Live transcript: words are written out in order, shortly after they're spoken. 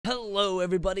Hello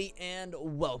everybody and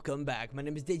welcome back. My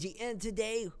name is Digi and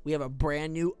today we have a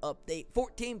brand new update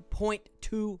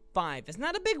 14.25. It's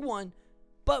not a big one,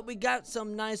 but we got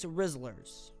some nice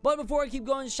Rizzlers. But before I keep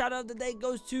going, shout out today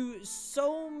goes to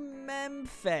Somemfe.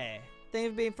 Thank you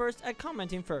for being first at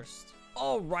commenting first.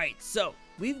 Alright, so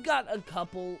we've got a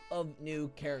couple of new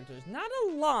characters. Not a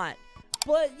lot,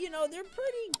 but you know, they're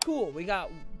pretty cool. We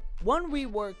got one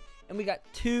rework and we got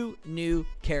two new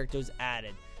characters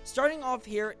added. Starting off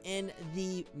here in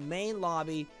the main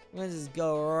lobby, we're gonna just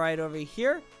go right over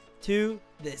here to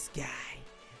this guy.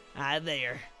 Hi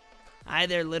there,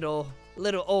 little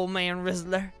old man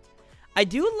Rizzler. I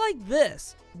do like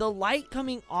this. The light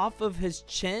coming off of his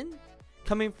chin,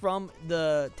 coming from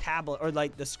the tablet or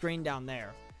like the screen down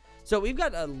there. So we've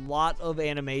got a lot of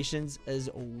animations as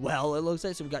well. It looks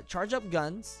like so we've got charge up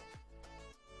guns.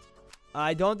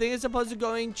 I don't think it's supposed to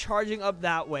go charging up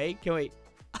that way. Can we?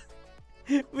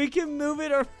 We can move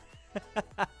it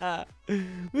around.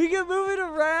 We can move it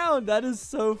around. That is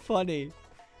so funny.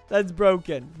 That's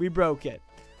broken. We broke it.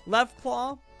 Left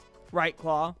claw, right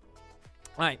claw. All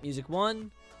right, music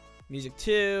 1, music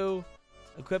 2,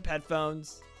 equip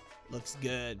headphones. Looks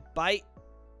good. Bite.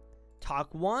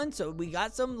 Talk 1. So we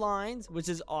got some lines, which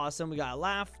is awesome. We got a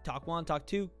laugh. Talk 1, talk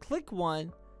 2, click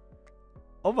 1.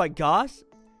 Oh my gosh.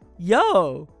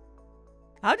 Yo.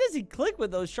 How does he click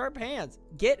with those sharp hands?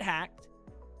 Get hacked.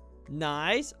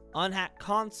 Nice. Unhack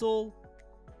console.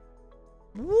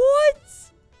 What?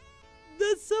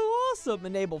 That's so awesome.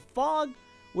 Enable fog,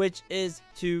 which is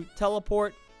to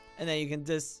teleport. And then you can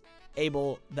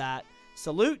disable that.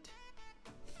 Salute.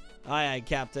 Aye, aye,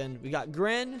 Captain. We got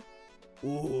grin.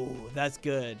 Ooh, that's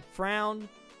good. Frown.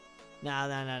 Nah.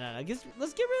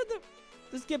 Let's get rid of the...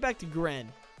 Let's get back to grin.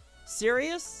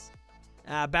 Serious.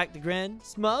 Back to grin.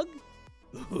 Smug.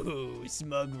 Ooh,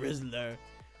 smug Rizzler.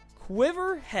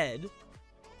 Quiver head.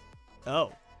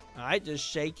 Oh. Alright, just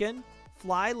shaking.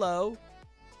 Fly low.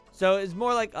 So it's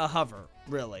more like a hover,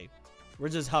 really. We're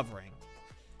just hovering.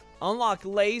 Unlock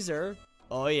laser.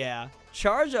 Oh yeah.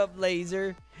 Charge up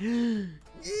laser. Laser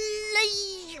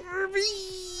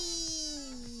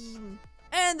beam.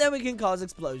 And then we can cause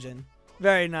explosion.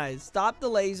 Very nice. Stop the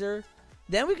laser.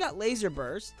 Then we got laser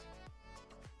burst.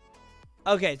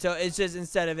 Okay, so it's just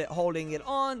instead of it holding it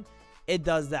on, it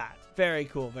does that. Very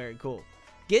cool, very cool.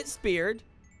 Get speared.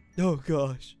 Oh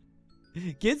gosh.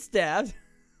 Get stabbed.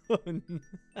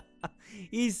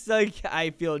 He's like, I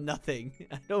feel nothing.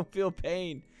 I don't feel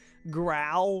pain.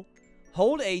 Growl.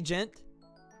 Hold agent.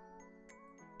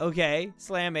 Okay,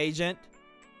 slam agent.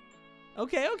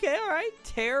 Okay, alright.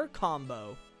 Tear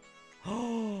combo.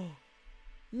 Oh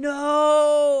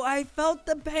no, I felt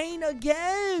the pain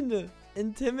again.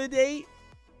 Intimidate.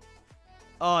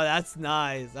 Oh, that's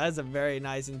nice. That's a very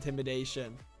nice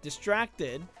intimidation.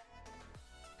 Distracted.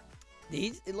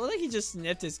 It looked like he just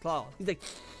sniffed his claw. He's like,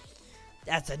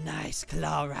 that's a nice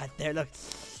claw right there. Look.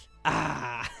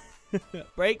 Ah.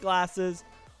 Break glasses.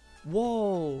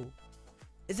 Whoa.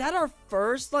 Is that our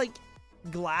first, like,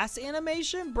 glass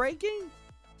animation breaking?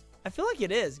 I feel like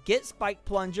it is. Get spike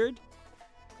plungered.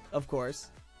 Of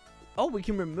course. Oh, we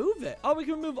can remove it. Oh, we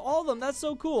can remove all of them. That's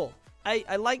so cool.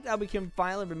 I like that we can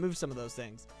finally remove some of those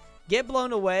things. Get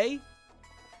blown away.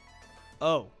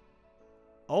 Oh.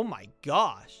 Oh my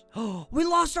gosh. Oh, we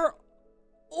lost our...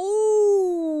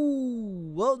 Oh.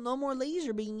 Well, no more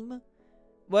laser beam.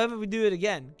 What if we do it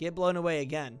again? Get blown away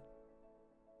again.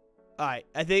 Alright,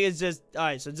 I think it's just...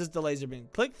 Alright, so just the laser beam.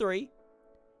 Click 3.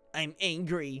 I'm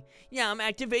angry. Yeah, I'm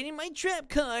activating my trap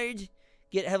card.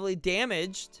 Get heavily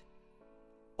damaged.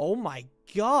 Oh my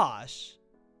gosh.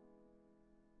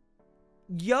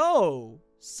 Yo,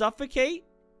 suffocate.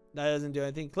 That doesn't do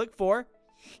anything. Click 4.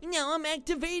 Now I'm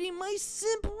activating my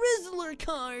Simp Rizzler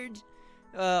card.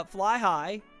 Fly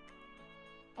high.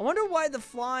 I wonder why the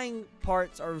flying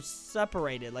parts are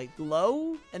separated. Like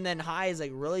low and then high is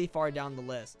like really far down the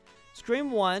list.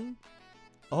 Scream 1.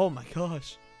 Oh my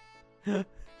gosh.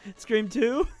 Scream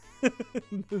 2.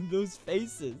 Those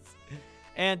faces.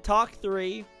 And talk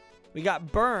 3. We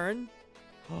got burn.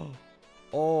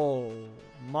 Oh,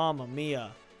 mamma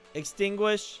mia.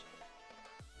 Extinguish.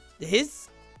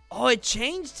 Oh, it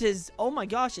changed his. Oh my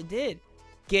gosh, it did.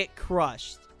 Get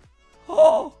crushed.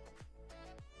 Oh,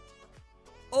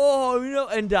 no,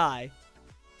 and die.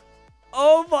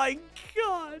 Oh my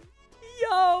god.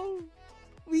 Yo.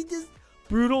 We just.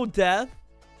 Brutal death.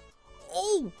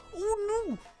 Oh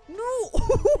no. No.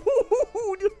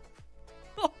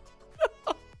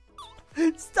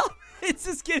 Stop. It's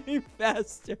just getting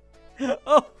faster.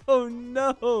 Oh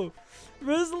no.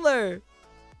 Rizzler,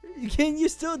 can you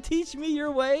still teach me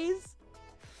your ways?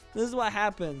 This is what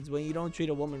happens when you don't treat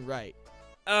a woman right.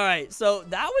 Alright, so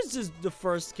that was just the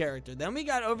first character. Then we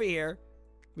got over here,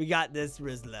 we got this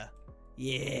Rizzler.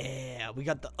 Yeah, we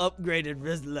got the upgraded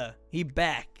Rizzler. He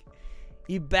back.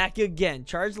 He back again.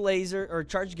 Charge laser, or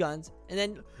charge guns, and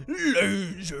then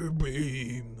laser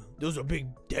beam. Those are big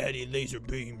daddy laser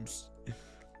beams.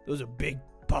 Those are big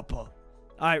papa.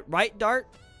 Alright, right dart.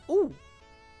 Ooh.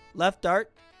 Left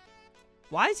dart.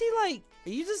 Why is he like, are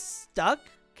you just stuck?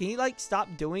 Can you like stop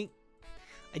doing?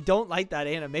 I don't like that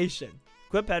animation.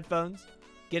 Equip headphones.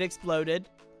 Get exploded.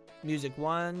 Music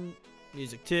 1.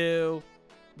 Music 2.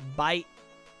 Bite.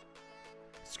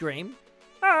 Scream.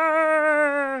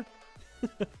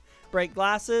 Break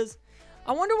glasses.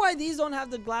 I wonder why these don't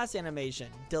have the glass animation.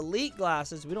 Delete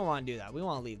glasses. We don't want to do that. We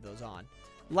want to leave those on.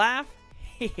 Laugh.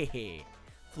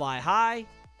 Fly high.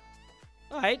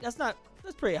 Alright, that's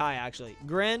pretty high actually.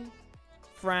 Grin.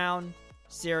 Frown.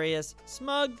 Serious.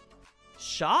 Smug.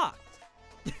 Shocked.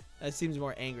 That seems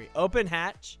more angry. Open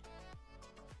hatch.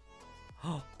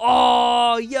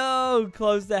 Oh, yo.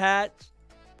 Close the hatch.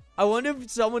 I wonder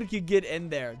if someone could get in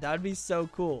there. That would be so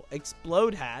cool.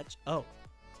 Explode hatch. Oh.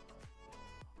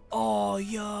 Oh,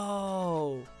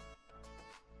 yo.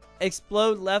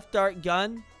 Explode left dart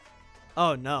gun.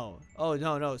 Oh, no. Oh,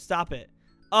 no, no. Stop it.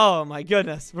 Oh, my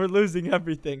goodness. We're losing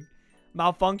everything.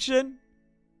 Malfunction.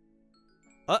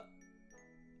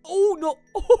 Oh, no.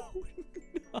 Oh,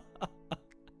 no.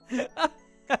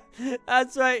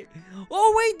 That's right.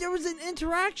 Oh, wait. There was an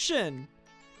interaction.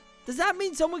 Does that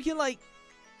mean someone can, like,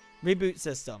 reboot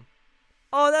system?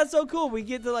 Oh, that's so cool. We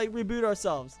get to, like, reboot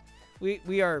ourselves.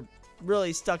 We are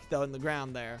really stuck, though, in the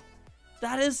ground there.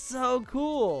 That is so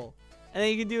cool. And then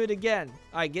you can do it again.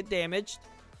 All right, get damaged.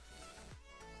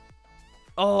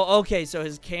 Oh, okay. So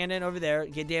his cannon over there.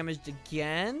 Get damaged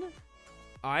again.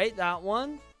 All right, that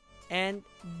one. And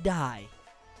die.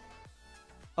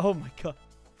 Oh, my God.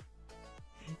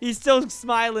 He's still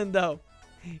smiling, though.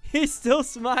 He's still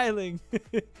smiling.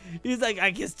 He's like,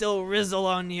 I can still rizzle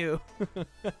on you.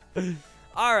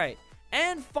 All right.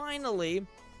 And finally,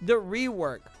 the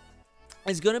rework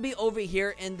is going to be over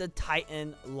here in the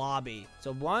Titan lobby.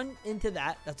 So run into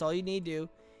that. That's all you need to do.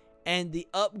 And the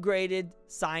upgraded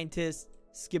scientist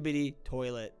skibbity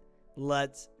toilet.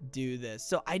 Let's do this.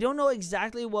 So I don't know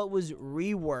exactly what was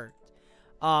reworked.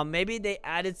 Maybe they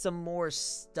added some more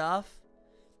stuff.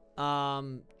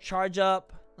 Charge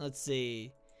up. Let's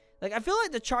see. Like, I feel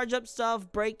like the charge up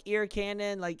stuff, break ear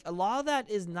cannon, like, a lot of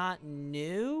that is not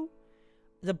new.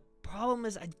 The problem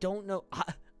is I don't know.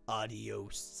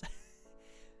 Adios.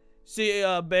 See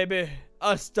ya, baby.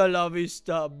 Hasta la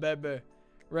vista, baby.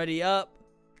 Ready up.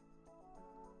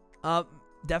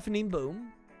 Deafening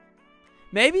boom.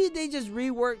 Maybe they just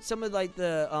reworked some of, like,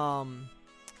 the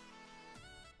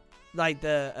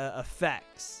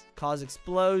effects. Cause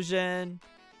explosion.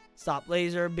 Stop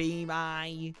laser beam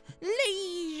eye.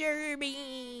 Laser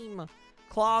beam.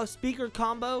 Claw speaker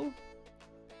combo.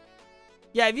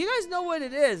 Yeah, if you guys know what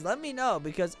it is, let me know,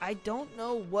 because I don't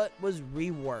know what was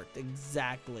reworked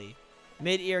exactly.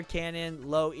 Mid-ear cannon,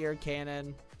 low-ear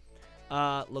cannon.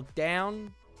 Look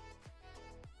down.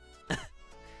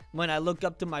 When I look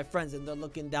up to my friends and they're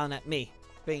looking down at me.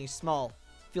 Being small.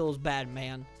 Feels bad,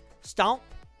 man. Stomp.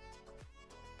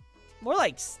 More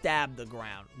like stab the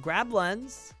ground. Grab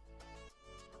lens.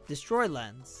 Destroy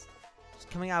lens. It's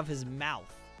coming out of his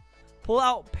mouth. Pull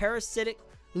out parasitic.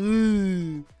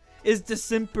 Ooh. Is the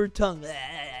simper tongue.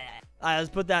 Alright, let's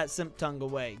put that simp tongue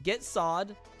away. Get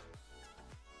sawed.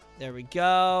 There we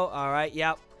go. Alright,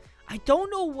 yep. I don't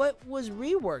know what was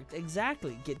reworked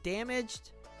exactly. Get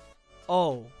damaged.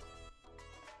 Oh.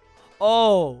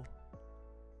 Oh.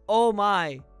 Oh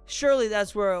my. Surely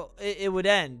that's where it would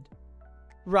end.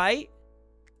 Right?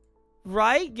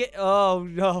 Right? Get. Oh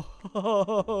no.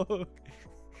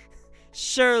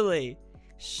 Surely.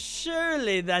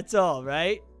 Surely that's all,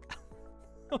 right?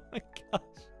 Oh my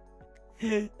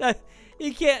gosh.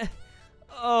 He can't.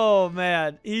 Oh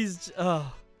man. He's.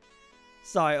 Oh.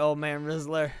 Sorry, old man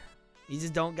Rizzler. You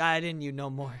just don't got it in you no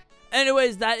more.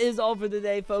 Anyways, that is all for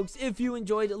today, folks. If you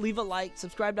enjoyed, leave a like,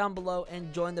 subscribe down below,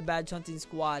 and join the Badge Hunting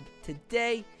Squad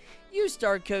today. Use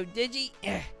star code Digi.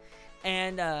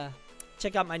 And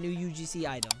check out my new UGC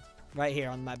item right here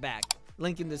on my back.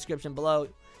 Link in the description below.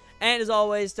 And as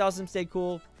always, stay awesome, stay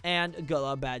cool, and good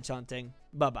luck badge hunting.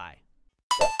 Bye-bye.